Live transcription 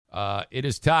It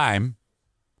is time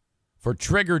for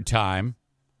Trigger Time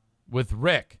with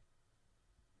Rick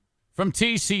from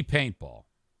TC Paintball.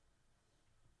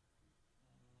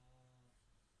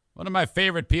 One of my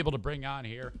favorite people to bring on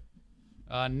here.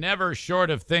 Never short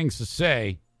of things to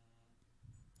say.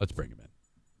 Let's bring him in.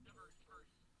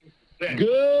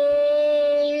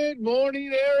 Good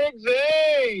morning, Eric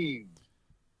Zane.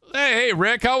 Hey,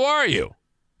 Rick, how are you?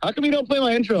 How come you don't play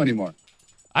my intro anymore?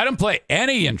 I don't play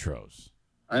any intros.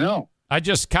 I know. I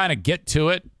just kind of get to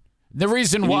it. The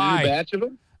reason why. You do a batch of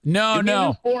them? No. Give me a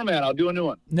new format. I'll do a new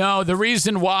one. No, the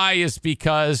reason why is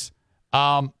because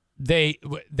they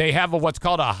have what's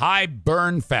called a high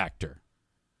burn factor.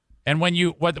 And when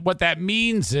you what that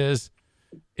means is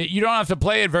you don't have to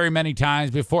play it very many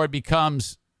times before it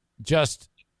becomes just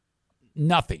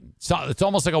nothing. So it's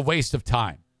almost like a waste of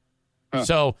time. Huh.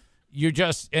 So you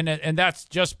just and that's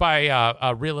just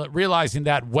by realizing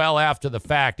that well after the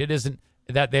fact. It isn't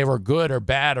that they were good or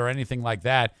bad or anything like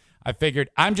that. I figured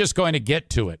I'm just going to get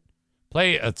to it.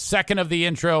 Play a second of the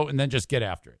intro and then just get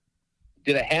after it.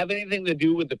 Did it have anything to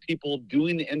do with the people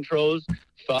doing the intros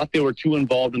thought they were too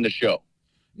involved in the show?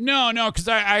 No, because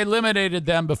I eliminated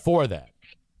them before that.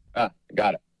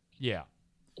 Got it. Yeah.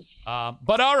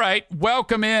 But all right,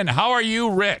 welcome in. How are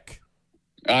you, Rick?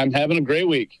 I'm having a great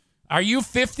week. Are you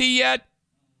 50 yet?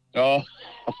 Oh,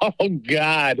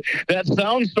 God. That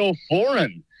sounds so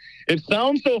foreign. It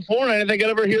sounds so foreign. I didn't think I'd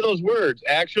ever hear those words.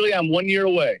 Actually, I'm 1 year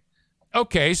away.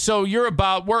 Okay, so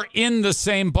we're in the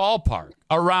same ballpark,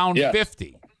 around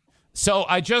 50. So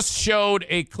I just showed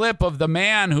a clip of the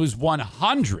man who's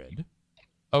 100,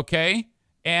 okay?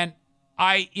 And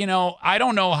I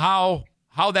don't know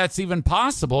how that's even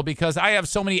possible because I have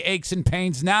so many aches and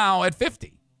pains now at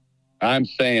 50. I'm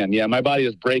saying, my body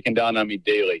is breaking down on me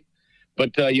daily.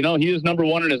 But, he is number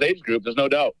one in his age group. There's no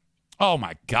doubt. Oh,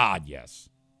 my God, yes.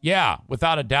 Yeah,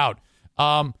 without a doubt.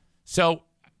 So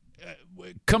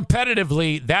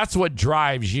competitively, that's what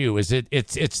drives you. Is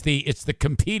it's the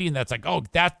competing that's like, oh,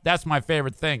 that's my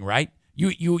favorite thing, right?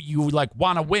 You like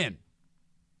want to win.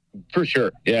 For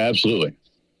sure. Yeah, absolutely.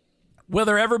 Will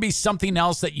there ever be something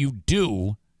else that you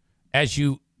do as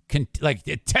you can, like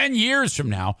 10 years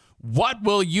from now, what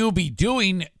will you be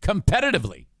doing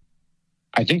competitively?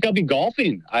 I think I'll be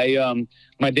golfing.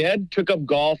 My dad took up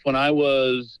golf when I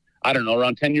was,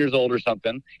 around 10 years old or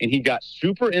something, and he got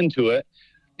super into it,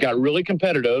 got really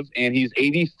competitive, and he's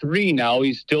 83 now.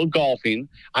 He's still golfing.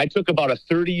 I took about a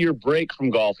 30-year break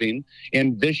from golfing,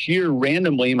 and this year,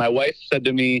 randomly, my wife said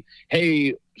to me,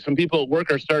 hey, some people at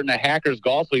work are starting a hackers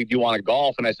golf league. Do you want to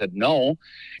golf? And I said, no.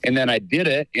 And then I did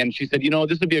it. And she said,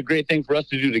 this would be a great thing for us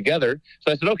to do together.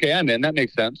 So I said, okay, I'm in. That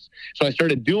makes sense. So I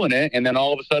started doing it. And then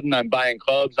all of a sudden I'm buying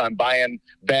clubs. I'm buying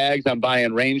bags. I'm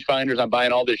buying rangefinders. I'm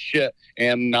buying all this shit.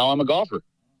 And now I'm a golfer.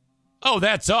 Oh,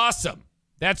 that's awesome.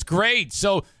 That's great.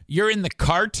 So you're in the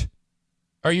cart?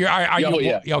 Or you?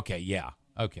 Yeah. Okay. Yeah.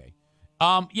 Okay.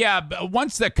 But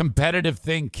once the competitive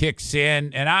thing kicks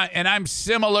in, and I'm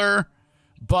similar.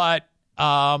 But,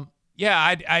 I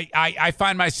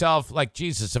find myself like,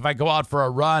 Jesus, if I go out for a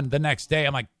run the next day,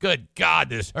 I'm like, good God,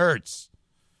 this hurts.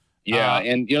 Yeah.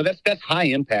 And, that's high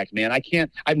impact, man.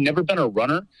 I've never been a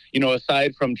runner,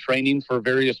 aside from training for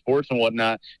various sports and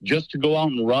whatnot, just to go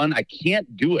out and run. I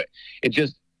can't do it. It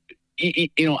just,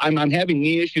 I'm having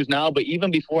knee issues now, but even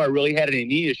before I really had any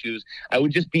knee issues, I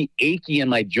would just be achy in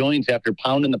my joints after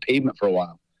pounding the pavement for a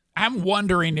while. I'm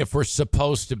wondering if we're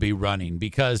supposed to be running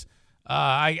because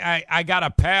I got a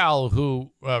pal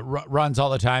who runs all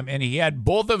the time, and he had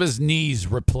both of his knees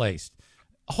replaced.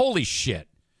 Holy shit.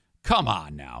 Come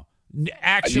on now.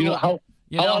 Actually, how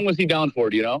long was he down for,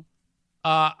 do you know?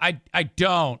 I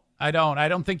don't. I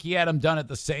don't think he had them done at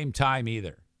the same time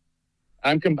either.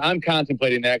 I'm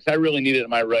contemplating that because I really need it in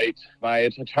my right.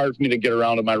 It's hard for me to get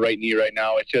around with my right knee right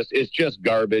now. It's just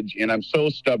garbage, and I'm so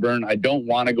stubborn. I don't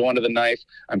want to go under the knife.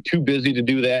 I'm too busy to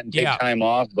do that and take time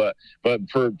off. But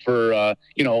for a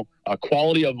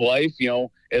quality of life,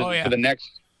 for the next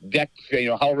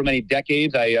however many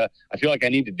decades, I feel like I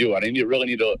need to do it. I really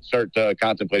need to start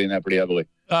contemplating that pretty heavily.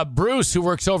 Bruce, who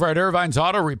works over at Irvine's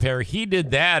Auto Repair, he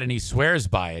did that, and he swears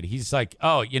by it. He's like,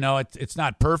 oh, it's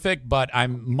not perfect, but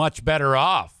I'm much better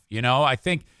off. I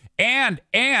think, and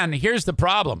here's the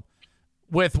problem.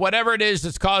 With whatever it is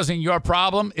that's causing your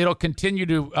problem, it'll continue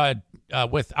to,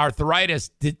 with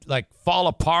arthritis, fall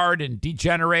apart and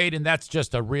degenerate, and that's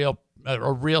just a real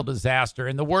disaster.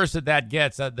 And the worse that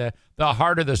gets, the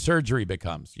harder the surgery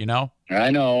becomes, I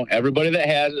know. Everybody that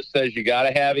has it says you got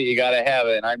to have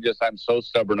it, and I'm so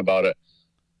stubborn about it.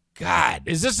 God,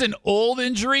 is this an old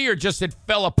injury or just it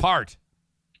fell apart?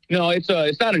 No, it's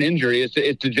not an injury.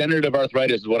 It's degenerative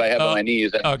arthritis is what I have on my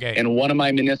knees. Okay. And one of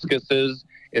my meniscuses,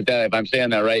 if I'm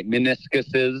saying that right,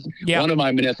 meniscuses. Yeah. One of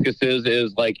my meniscuses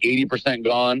is like 80%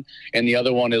 gone, and the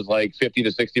other one is like 50 to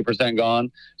 60%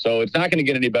 gone. So it's not going to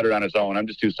get any better on its own. I'm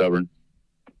just too stubborn.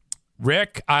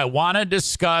 Rick, I want to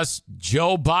discuss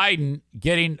Joe Biden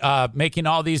making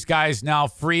all these guys now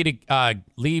free to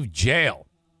leave jail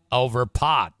over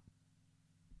pot.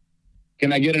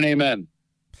 Can I get an amen?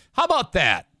 How about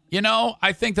that?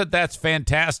 I think that's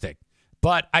fantastic,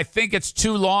 but I think it's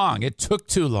too long. It took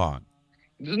too long.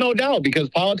 There's no doubt, because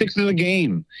politics is a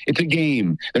game. It's a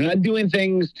game. They're not doing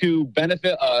things to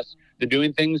benefit us. They're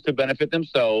doing things to benefit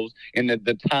themselves. And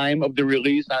the time of the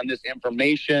release on this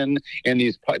information and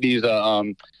these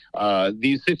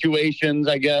situations,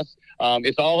 I guess,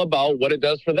 it's all about what it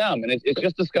does for them. And it's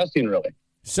just disgusting, really.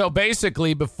 So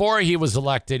basically, before he was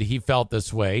elected, he felt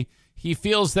this way. He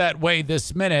feels that way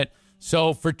this minute.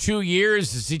 So for 2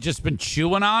 years, has he just been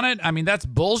chewing on it? I mean, that's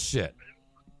bullshit.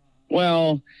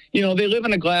 Well, they live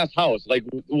in a glass house. Like,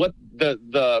 what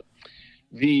the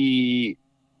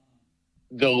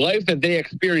life that they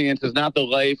experience is not the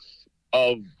life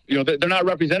of, they're not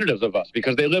representatives of us,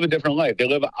 because they live a different life. They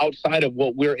live outside of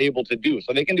what we're able to do.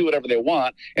 So they can do whatever they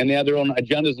want, and they have their own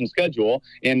agendas and schedule.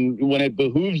 And when it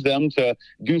behooves them to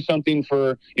do something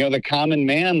for, the common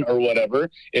man or whatever,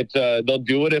 they'll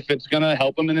do it if it's going to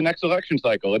help them in the next election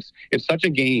cycle. It's such a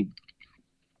game.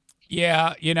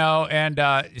 Yeah, and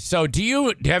so do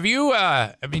you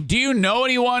know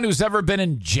anyone who's ever been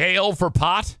in jail for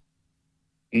pot?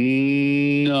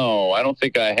 No, I don't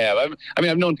think I have.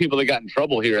 I've known people that got in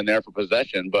trouble here and there for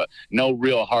possession, but no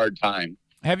real hard time.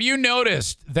 Have you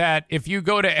noticed that if you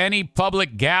go to any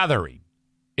public gathering,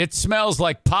 it smells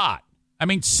like pot? I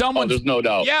mean, there's no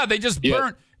doubt. Yeah, they just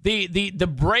burn the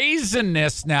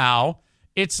brazenness now.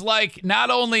 It's like, not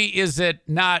only is it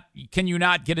not, can you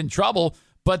not get in trouble,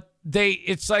 but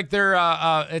it's like they're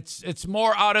it's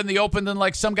more out in the open than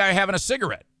like some guy having a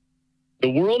cigarette. The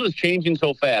world is changing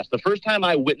so fast. The first time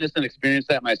I witnessed and experienced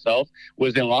that myself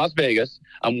was in Las Vegas.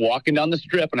 I'm walking down the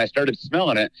strip and I started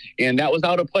smelling it, and that was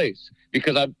out of place,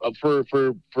 because for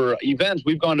events,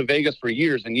 we've gone to Vegas for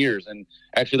years and years, and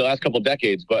actually the last couple of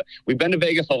decades, but we've been to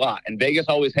Vegas a lot, and Vegas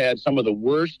always had some of the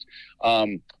worst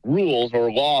rules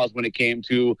or laws when it came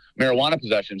to marijuana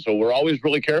possession. So we're always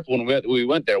really careful when we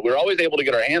went there. We're always able to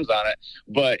get our hands on it,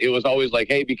 but it was always like,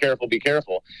 hey, be careful, be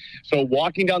careful. So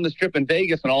walking down the strip in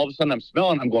Vegas, and all of a sudden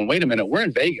I'm going, wait a minute, we're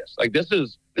in Vegas. Like, this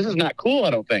is not cool, I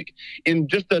don't think. And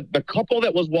just the couple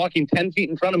that was walking 10 feet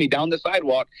in front of me down the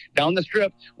sidewalk, down the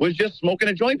strip, was just smoking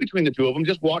a joint between the two of them,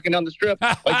 just walking down the strip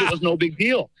like it was no big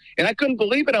deal. And I couldn't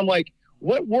believe it. I'm like,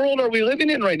 what world are we living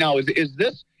in right now? Is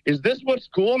this what's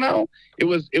cool now? It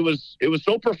was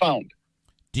so profound.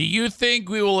 Do you think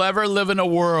we will ever live in a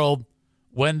world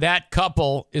when that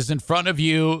couple is in front of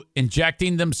you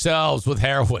injecting themselves with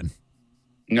heroin?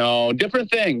 No,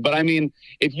 different thing. But I mean,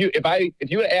 if you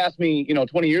had asked me,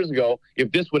 20 years ago,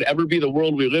 if this would ever be the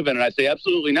world we live in, and I say,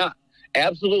 absolutely not.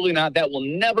 Absolutely not. That will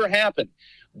never happen.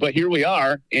 But here we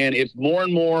are, and it's more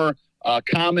and more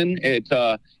common.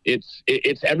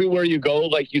 It's everywhere you go,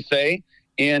 like you say,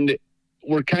 and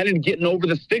we're kind of getting over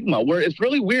the stigma, where it's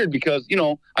really weird because,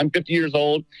 I'm 50 years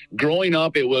old. Growing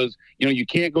up, it was, you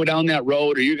can't go down that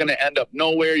road or you're going to end up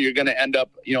nowhere. You're going to end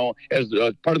up, as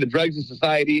part of the dregs of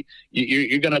society.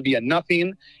 You're going to be a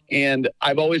nothing. And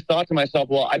I've always thought to myself,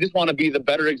 well, I just want to be the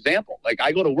better example. Like,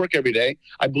 I go to work every day.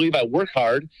 I believe I work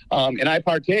hard, and I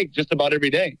partake just about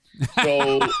every day.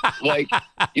 So, like,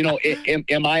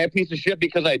 am I a piece of shit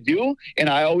because I do? And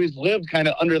I always lived kind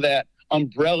of under that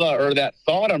umbrella, or that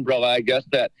thought umbrella, I guess,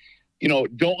 that,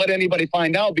 don't let anybody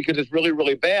find out because it's really,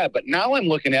 really bad. But now I'm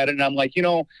looking at it and I'm like,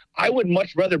 I would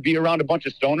much rather be around a bunch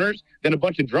of stoners than a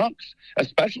bunch of drunks,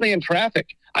 especially in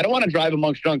traffic. I don't want to drive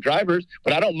amongst drunk drivers,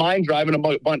 but I don't mind driving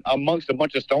amongst a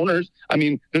bunch of stoners. I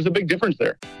mean, there's a big difference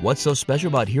there. What's so special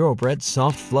about Hero Bread's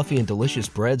soft, fluffy, and delicious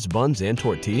breads, buns, and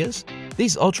tortillas?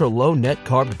 These ultra-low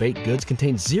net-carb baked goods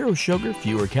contain zero sugar,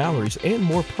 fewer calories, and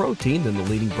more protein than the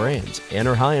leading brands, and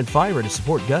are high in fiber to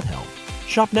support gut health.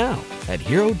 Shop now at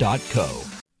Hero.co.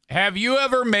 Have you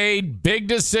ever made big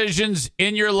decisions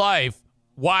in your life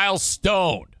while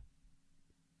stoned?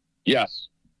 Yes.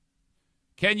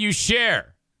 Can you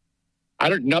share?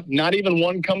 Not even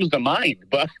one comes to mind,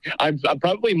 but I'm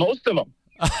probably most of them.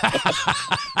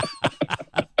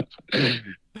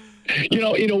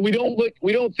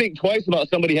 We don't think twice about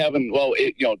somebody having,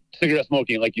 cigarette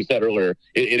smoking, like you said earlier.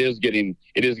 It is getting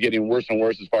worse and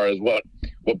worse as far as what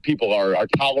people are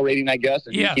tolerating, I guess.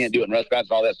 And yes. You can't do it in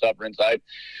restaurants and all that stuff or inside.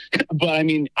 But I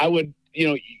mean, I would,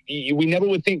 we never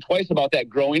would think twice about that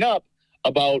growing up.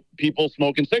 about people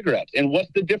smoking cigarettes. And what's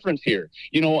the difference here?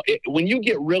 When you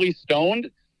get really stoned,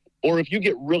 or if you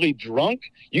get really drunk,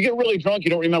 you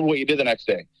don't remember what you did the next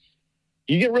day.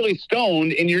 You get really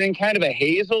stoned and you're in kind of a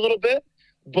haze a little bit.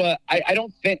 But I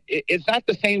don't think it's not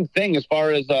the same thing as far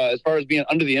as being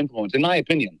under the influence, in my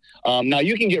opinion. Now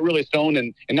you can get really stoned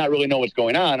and not really know what's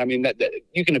going on. I mean, that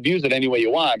you can abuse it any way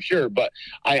you want, I'm sure, but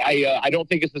I don't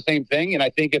think it's the same thing. And I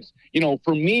think it's,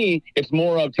 for me, it's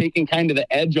more of taking kind of the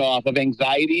edge off of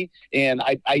anxiety. And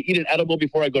I eat an edible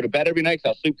before I go to bed every night,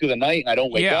 because I'll sleep through the night and I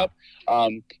don't wake up.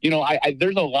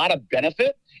 There's a lot of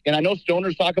benefit. And I know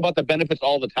stoners talk about the benefits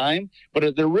all the time,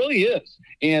 but there really is.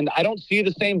 And I don't see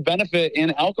the same benefit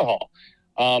in alcohol.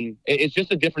 It's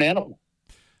just a different animal.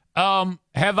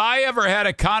 Have I ever had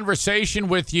a conversation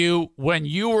with you when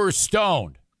you were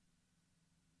stoned?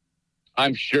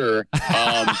 I'm sure.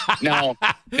 Now,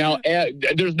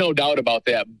 there's no doubt about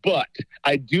that. But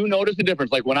I do notice a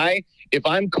difference. Like if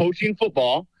I'm coaching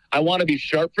football, I want to be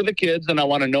sharp for the kids, and I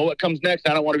want to know what comes next.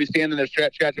 I don't want to be standing there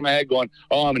scratching my head going,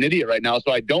 oh, I'm an idiot right now.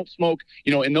 So I don't smoke,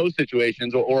 in those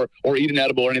situations or eat an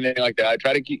edible or anything like that. I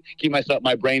try to keep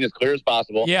my brain as clear as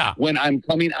possible. Yeah. When I'm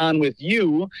coming on with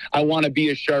you, I want to be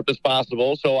as sharp as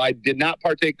possible. So I did not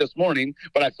partake this morning,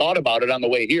 but I thought about it on the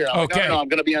way here. I'm like, no, I'm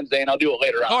going to be on Zane. I'll do it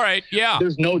later on. All right. Yeah.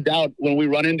 There's no doubt when we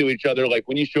run into each other, like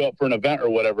when you show up for an event or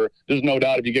whatever, there's no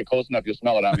doubt if you get close enough, you'll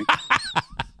smell it on me.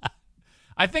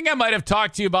 I think I might have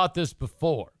talked to you about this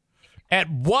before. At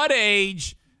what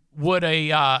age would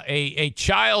a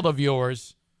child of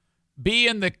yours be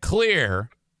in the clear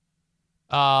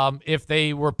if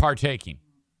they were partaking?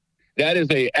 That is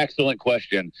an excellent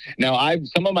question. Now,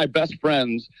 some of my best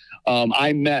friends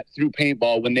I met through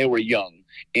paintball when they were young,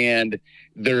 and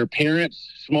their parents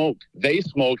smoked. They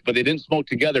smoked, but they didn't smoke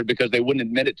together because they wouldn't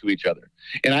admit it to each other.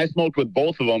 And I smoked with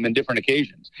both of them in different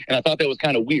occasions. And I thought that was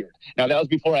kind of weird. Now, that was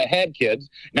before I had kids.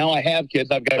 Now I have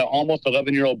kids. I've got an almost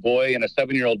 11-year-old boy and a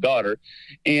 7-year-old daughter.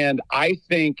 And I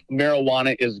think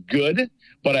marijuana is good,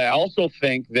 but I also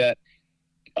think that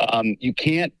you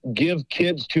can't give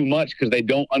kids too much because they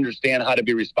don't understand how to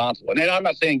be responsible. And I'm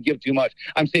not saying give too much.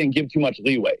 I'm saying give too much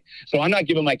leeway. So I'm not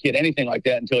giving my kid anything like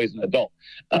that until he's an adult.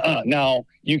 Now,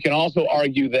 you can also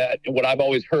argue that what I've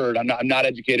always heard, I'm not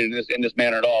educated in this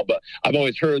manner at all, but I've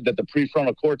always heard that the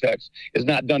prefrontal cortex is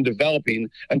not done developing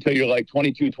until you're like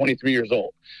 22, 23 years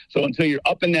old. So until you're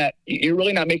up in that, you're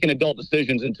really not making adult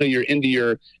decisions until you're into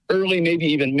your early, maybe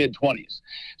even mid-20s.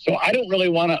 So I don't really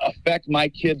want to affect my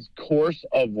kid's course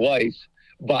of life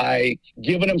by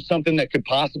giving him something that could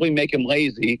possibly make him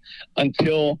lazy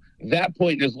until that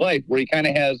point in his life where he kind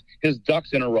of has his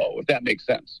ducks in a row, if that makes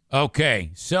sense.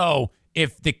 Okay, so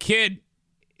if the kid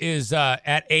is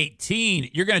at 18,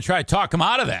 you're going to try to talk him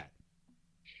out of that.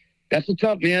 That's a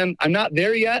tough, man. I'm not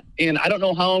there yet, and I don't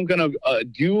know how I'm going to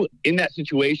do in that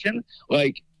situation.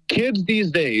 Like, kids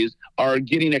these days are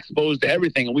getting exposed to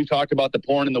everything, and we've talked about the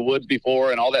porn in the woods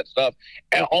before and all that stuff.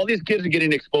 And all these kids are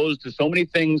getting exposed to so many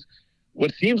things,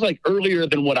 what seems like earlier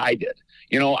than what I did.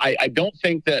 I don't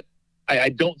think that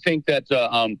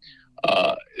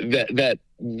that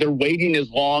their waiting is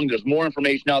long. There's more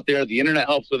information out there. The internet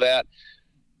helps with that.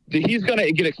 He's going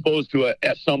to get exposed to it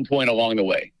at some point along the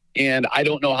way. And I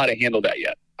don't know how to handle that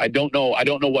yet. I don't know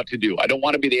what to do. I don't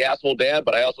want to be the asshole dad,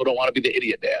 but I also don't want to be the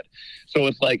idiot dad. So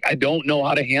it's like, I don't know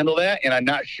how to handle that. And I'm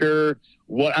not sure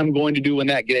what I'm going to do when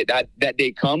that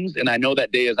day comes. And I know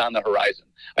that day is on the horizon.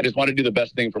 I just want to do the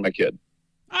best thing for my kid.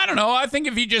 I don't know. I think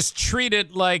if you just treat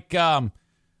it like,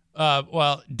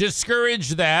 discourage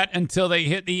that until they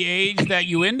hit the age that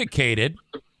you indicated,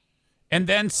 and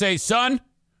then say, son,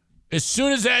 as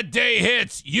soon as that day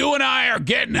hits, you and I are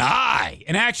getting high,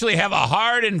 and actually have a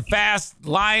hard and fast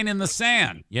line in the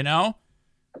sand,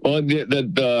 Well,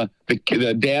 the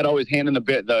dad always handing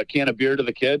the can of beer to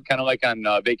the kid, kind of like on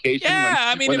vacation.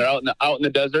 Yeah, when they're out in the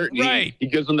desert, and right. he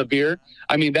gives them the beer.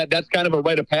 I mean, that's kind of a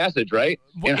rite of passage, right?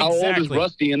 And how old is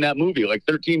Rusty in that movie? Like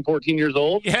 13, 14 years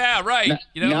old? Yeah, right.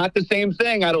 Not the same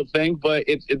thing, I don't think, but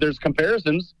there's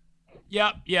comparisons.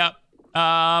 Yep.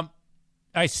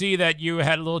 I see that you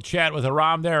had a little chat with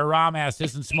Aram there. Aram asked,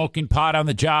 isn't smoking pot on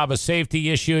the job a safety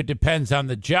issue? It depends on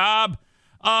the job.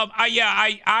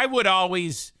 I would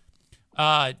always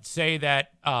say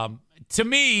that to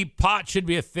me, pot should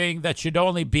be a thing that should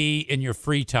only be in your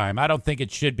free time. I don't think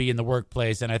it should be in the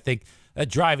workplace, and I think that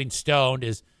driving stoned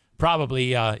is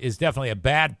probably is definitely a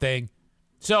bad thing.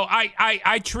 So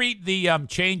I treat the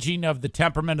changing of the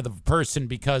temperament of the person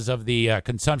because of the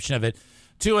consumption of it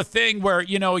to a thing where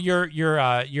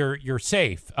you're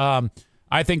safe.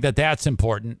 I think that's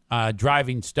important.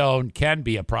 Driving stoned can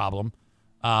be a problem.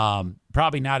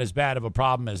 Probably not as bad of a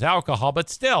problem as alcohol, but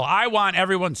still, I want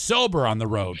everyone sober on the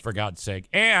road, for God's sake.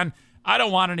 And I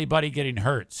don't want anybody getting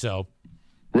hurt, so.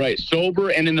 Right, sober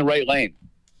and in the right lane.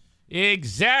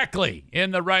 Exactly,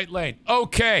 in the right lane.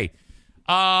 Okay.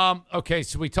 Okay,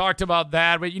 so we talked about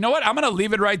that. But you know what? I'm going to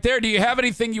leave it right there. Do you have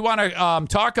anything you want to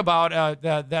talk about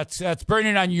that's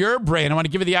burning on your brain? I want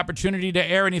to give you the opportunity to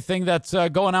air anything that's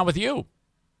going on with you.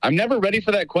 I'm never ready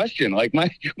for that question. Like my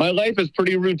life is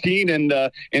pretty routine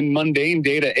and mundane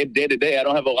day to day. I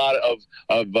don't have a lot of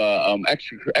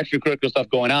extracurricular stuff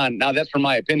going on. Now that's from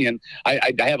my opinion.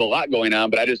 I have a lot going on,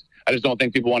 but I just don't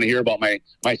think people want to hear about my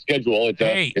schedule.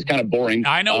 It's kind of boring.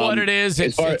 I know what it is.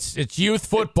 It's youth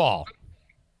football.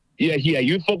 Yeah,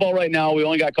 youth football right now. We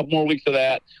only got a couple more weeks of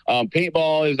that.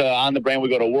 Paintball is on the brain. We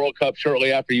go to World Cup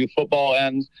shortly after youth football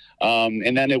ends,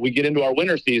 and then we get into our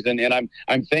winter season. And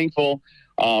I'm thankful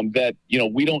that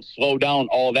we don't slow down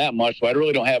all that much. So I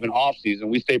really don't have an off season.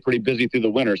 We stay pretty busy through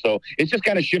the winter. So it's just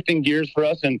kind of shifting gears for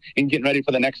us and getting ready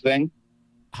for the next thing.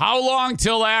 How long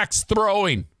till axe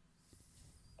throwing?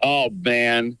 Oh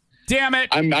man. Damn it.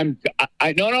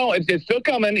 No, it's still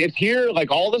coming. It's here. Like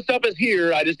all the stuff is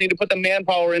here. I just need to put the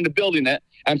manpower into building it.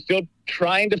 I'm still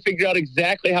trying to figure out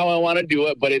exactly how I want to do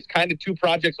it, but it's kind of 2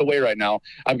 projects away right now.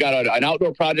 I've got an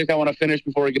outdoor project I want to finish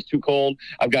before it gets too cold.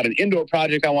 I've got an indoor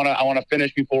project I want to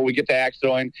finish before we get to axe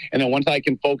throwing. And then once I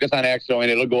can focus on axe throwing,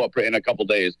 it'll go up in a couple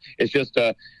days. It's just,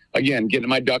 again, getting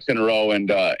my ducks in a row and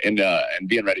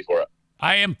being ready for it.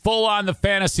 I am full on the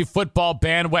fantasy football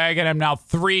bandwagon. I'm now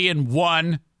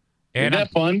 3-1. Isn't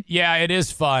that fun? Yeah, it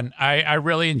is fun. I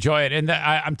really enjoy it. And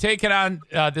I'm taking on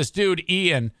this dude,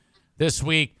 Ian, this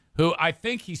week, who I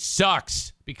think he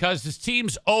sucks because his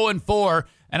team's 0-4.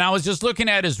 And I was just looking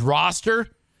at his roster,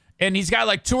 and he's got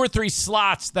like 2 or 3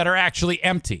 slots that are actually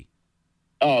empty.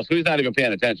 Oh, so he's not even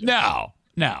paying attention. No.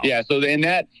 Yeah, so in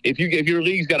that, if your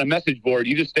league's got a message board,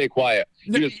 you just stay quiet.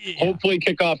 You just hopefully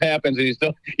kickoff happens and he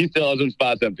still has some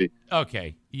spots empty.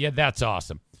 Okay. Yeah, that's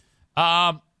awesome.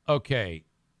 Okay.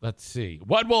 Let's see.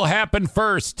 What will happen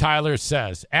first, Tyler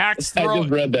says? Axe throwing. I just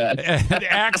read that.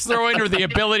 Axe throwing or the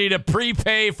ability to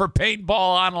prepay for paintball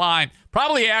online?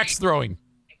 Probably axe throwing.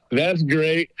 That's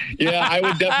great. Yeah, I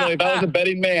would definitely, if I was a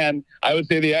betting man, I would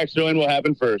say the axe throwing will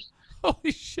happen first.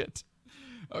 Holy shit.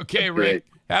 Okay, Rick.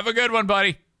 Have a good one,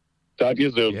 buddy. Talk to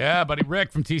you soon. Yeah, buddy.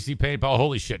 Rick from TC Paintball.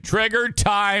 Holy shit. Trigger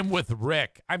time with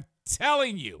Rick. I'm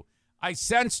telling you, I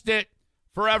sensed it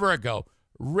forever ago.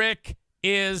 Rick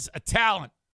is a talent.